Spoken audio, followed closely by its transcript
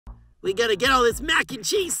We gotta get all this mac and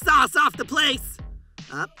cheese sauce off the place.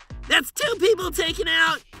 Up. That's 2 people taken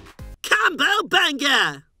out. Combo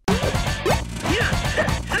Bunga.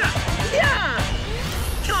 Yeah.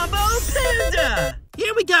 Combo Panda.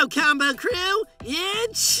 Here we go, Combo Crew.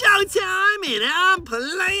 It's showtime, and I'm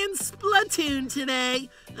playing Splatoon today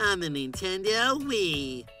on the Nintendo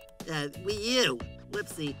Wii. Wii U.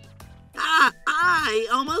 Whoopsie. I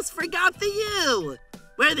almost forgot the U.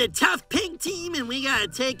 We're the tough pink team, and we gotta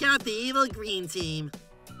take out the evil green team.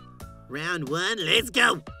 Round 1, let's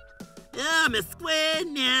go. I'm a squid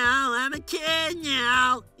now, I'm a kid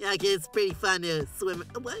now. Yeah, okay, it's pretty fun to swim.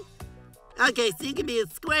 What? Okay, so you can be a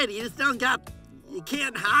squid, you just don't got, you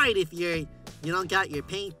can't hide if you don't got your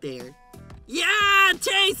paint there. Yeah,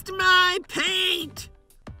 taste my paint.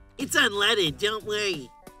 It's unleaded, don't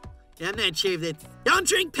worry. I'm not sure if that's, don't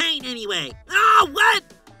drink paint anyway. Oh, what?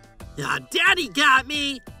 Oh, Daddy got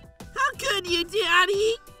me. How could you,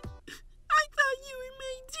 Daddy? I thought you were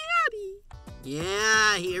my daddy.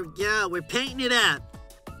 Yeah, here we go. We're painting it up.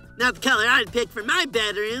 Not the color I'd pick for my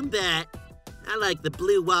bedroom, but I like the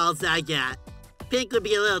blue walls I got. Pink would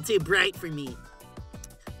be a little too bright for me.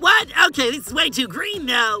 What? Okay, this is way too green,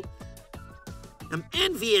 though. I'm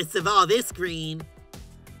envious of all this green.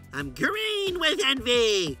 I'm green with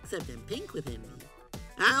envy. Except I'm pink with envy.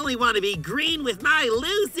 I only want to be green with my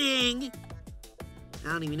losing.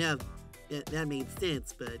 I don't even know if that made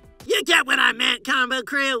sense, but you get what I meant, Combo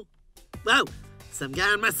Crew. Whoa, some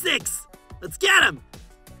guy on my 6. Let's get him.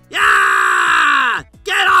 Yeah!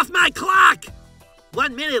 Get off my clock!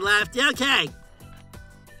 1 minute left, okay.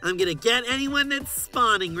 I'm gonna get anyone that's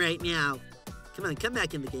spawning right now. Come on, come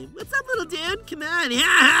back in the game. What's up, little dude? Come on,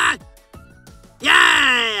 yeah!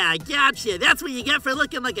 Yeah, gotcha. That's what you get for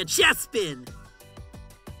looking like a chess spin.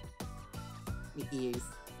 My ears.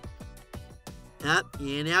 Up,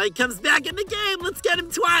 and now he comes back in the game. Let's get him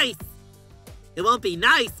twice. It won't be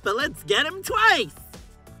nice, but let's get him twice.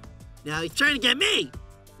 Now he's trying to get me.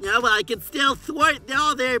 Yeah, well, I can still thwart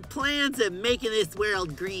all their plans of making this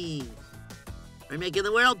world green. Or making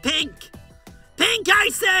the world pink. Pink, I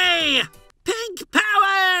say! Pink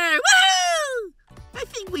power! Woo! I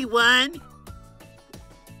think we won.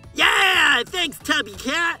 Yeah! Thanks, Tubby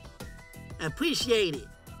Cat. Appreciate it.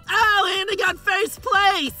 Oh, and I got first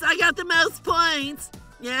place. I got the most points.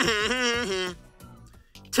 Yeah.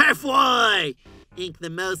 Turf War. Ink the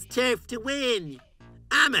most turf to win.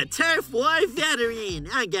 I'm a Turf War veteran.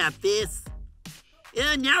 I got this.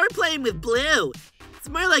 And now we're playing with blue. It's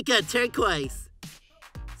more like a turquoise.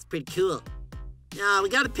 It's pretty cool. Now we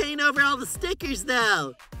gotta paint over all the stickers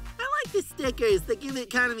though. I like the stickers. They give it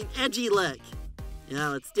kind of an edgy look.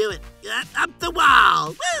 Now let's do it. Up the wall.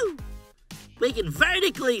 Woo! We can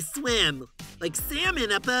vertically swim, like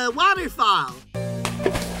salmon up a waterfall.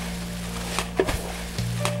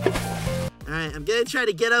 Alright, I'm gonna try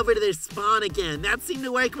to get over to their spawn again. That seemed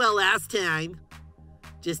to work well last time.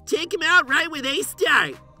 Just take them out right where they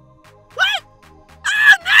start. What?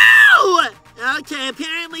 Oh no! Okay,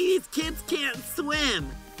 apparently these kids can't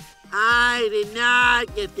swim. I did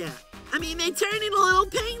not get that. I mean, they turn into little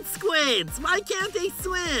paint squids. Why can't they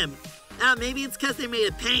swim? Oh, maybe it's because they're made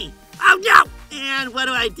of paint. Oh no! And what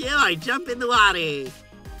do? I jump in the water.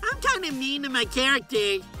 I'm kind of mean to my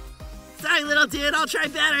character. Sorry, little dude, I'll try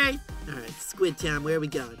better. Alright, Squid Town, where are we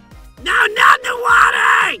going? No, not the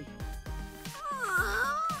water!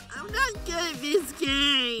 Oh, I'm not good at this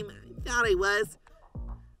game. I thought I was.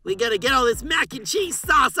 We gotta get all this mac and cheese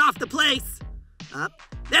sauce off the place. Up.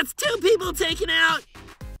 That's 2 people taken out.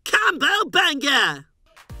 Combo Bunga.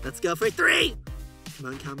 Let's go for 3. Come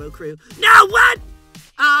on, Combo Crew. No, what?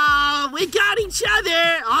 Oh, we got each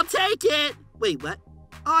other. I'll take it. Wait, what?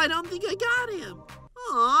 Oh, I don't think I got him.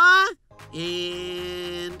 Aww.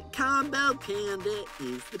 And Combo Panda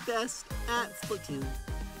is the best at Splatoon.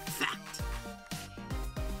 Fact.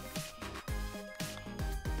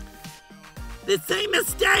 The same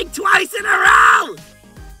mistake twice in a row.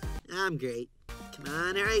 I'm great. Come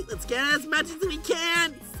on, all right, let's get as much as we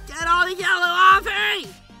can. Let's get all the yellow off, hurry.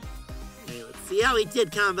 All right, let's see how we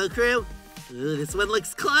did, Combo Crew. Ooh, this one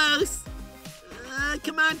looks close.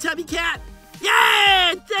 Come on, Tubby Cat.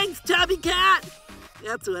 Yeah, thanks, Tubby Cat.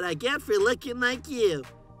 That's what I get for looking like you.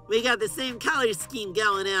 We got the same color scheme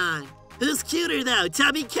going on. Who's cuter, though,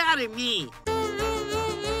 Tubby Cat or me?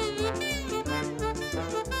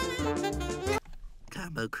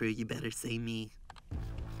 Combo Crew, you better say me.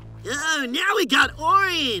 Oh, now we got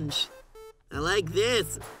orange. I like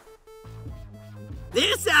this.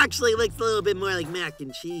 This actually looks a little bit more like mac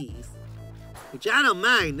and cheese, which I don't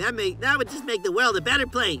mind. That would just make the world a better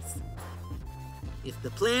place. If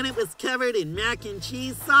the planet was covered in mac and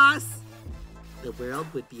cheese sauce, the world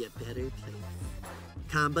would be a better place.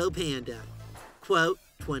 Combo Panda. Quote,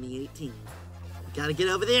 2018. Gotta get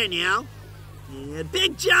over there now. And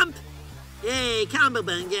big jump! Hey, Combo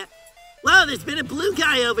Bunga. Whoa, there's been a blue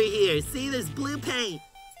guy over here. See, there's blue paint.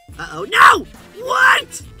 Uh-oh, no!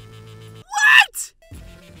 What? What?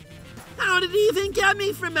 How did he even get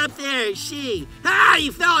me from up there? She. Ah,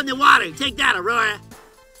 you fell in the water. Take that, Aurora.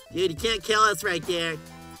 Dude, you can't kill us right there.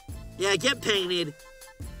 Yeah, get painted.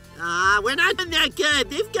 We're not doing that good.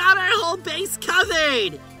 They've got our whole base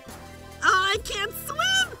covered. Oh, I can't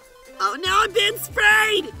swim. Oh, now I'm being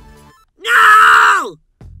sprayed. No!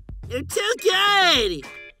 You're too good.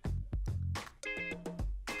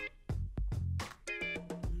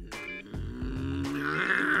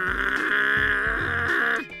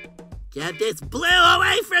 Get this blue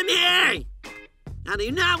away from here! I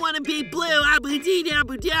do not want to be blue, Abu Dee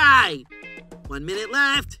Abu Die! 1 minute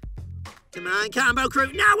left. Come on, Combo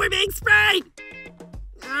Crew. Now we're being sprayed!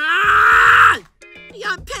 Ah! I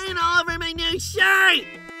got paint all over my new shirt!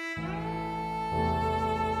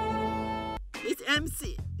 This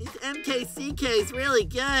MKCK is really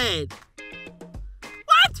good.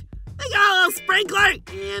 What? They got a little sprinkler!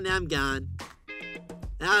 And I'm gone.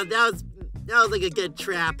 That was like a good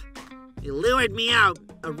trap. You lured me out,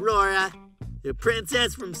 Aurora. The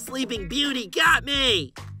princess from Sleeping Beauty got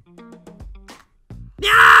me!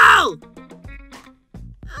 No!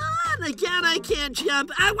 And again, I can't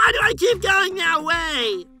jump. Why do I keep going that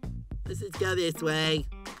way? Let's just go this way.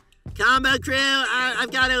 Combo Crew,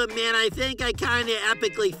 I've got to admit, I think I kind of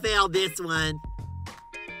epically failed this one.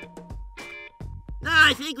 No,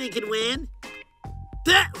 I think we can win.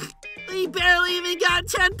 We barely even got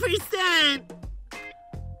 10%.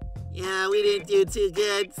 Yeah, we didn't do too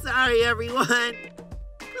good. Sorry, everyone.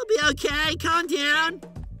 We'll be okay. Calm down.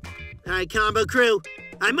 All right, Combo Crew.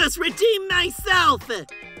 I must redeem myself.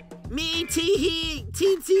 Me, TT,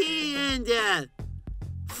 and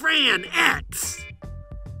Fran X.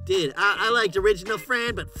 Dude, I liked original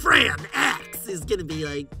Fran, but Fran X is gonna be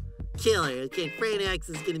like killer. Okay, Fran X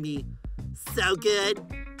is gonna be so good.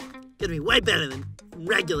 Gonna be way better than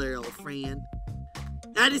regular old Fran.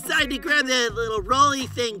 I decided to grab that little rolly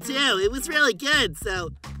thing too. It was really good, so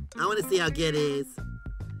I want to see how good it is.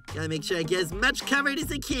 Gotta make sure I get as much covered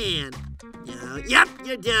as I can. Yep,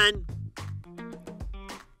 you're done.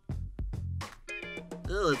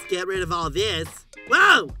 Oh, let's get rid of all this.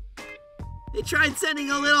 Whoa! They tried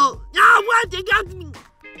sending a little... Oh, what?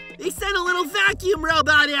 They sent a little vacuum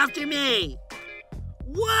robot after me.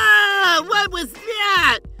 Whoa! What was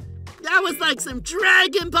that? That was like some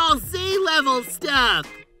Dragon Ball Z level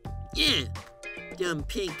stuff. Yeah. Dumb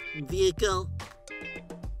pink vehicle.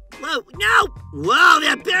 Whoa, no! Whoa,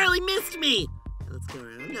 that barely missed me. Let's go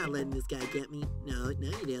around. I'm not letting this guy get me. No,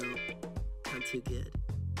 you don't. I'm too good.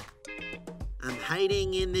 I'm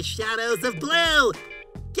hiding in the shadows of blue.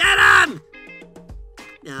 Get him!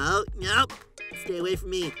 No, nope. Stay away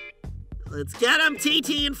from me. Let's get him,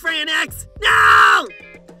 TT and Fran X. No!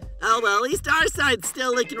 Oh, well, at least our side's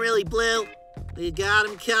still looking really blue. We got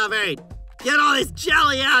him covered. Get all this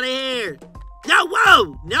jelly out of here. No,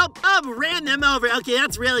 whoa! Nope, ran them over. Okay,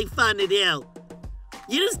 that's really fun to do.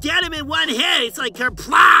 You just get him in one hit. It's like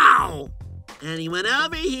kerplow! Anyone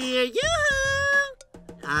over here? Yoo-hoo!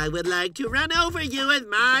 I would like to run over you with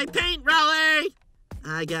my paint roller.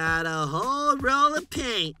 I got a whole roll of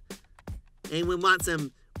paint. Anyone want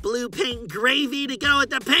some blue paint gravy to go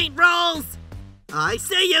with the paint rolls? I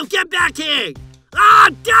see you! Get back here! Ah,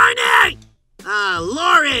 oh, darn it!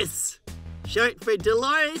 Loris! Short for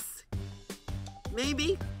Dolores?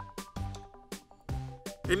 Maybe?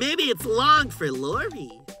 Or maybe it's long for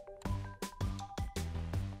Lori.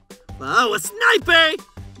 Oh, a sniper!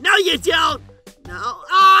 No, you don't! No.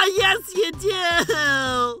 Oh, yes, you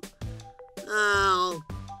do! Oh,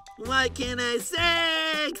 what can I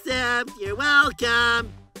say except you're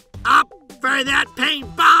welcome? Up for that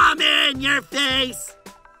paint bomb in your face!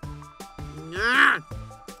 I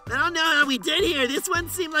don't know how we did here. This one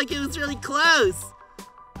seemed like it was really close.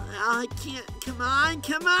 Oh, I can't. Come on,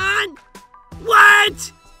 come on!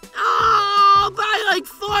 What? Oh, by like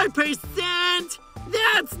 4%?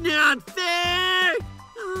 That's not fair!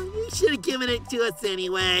 Oh, you should have given it to us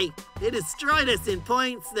anyway. It destroyed us in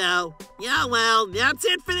points, though. Yeah, well, that's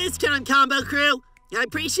it for this time, Combo Crew. I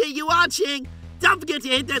appreciate you watching. Don't forget to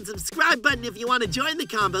hit that subscribe button if you want to join the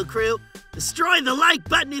Combo Crew. Destroy the like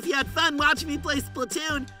button if you had fun watching me play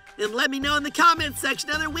Splatoon. And let me know in the comments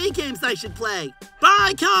section other Wii games I should play.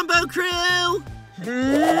 Bye, Combo Crew!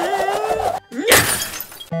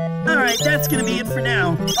 Alright, that's gonna be it for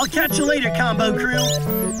now. I'll catch you later, Combo Crew.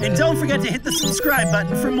 And don't forget to hit the subscribe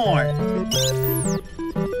button for more.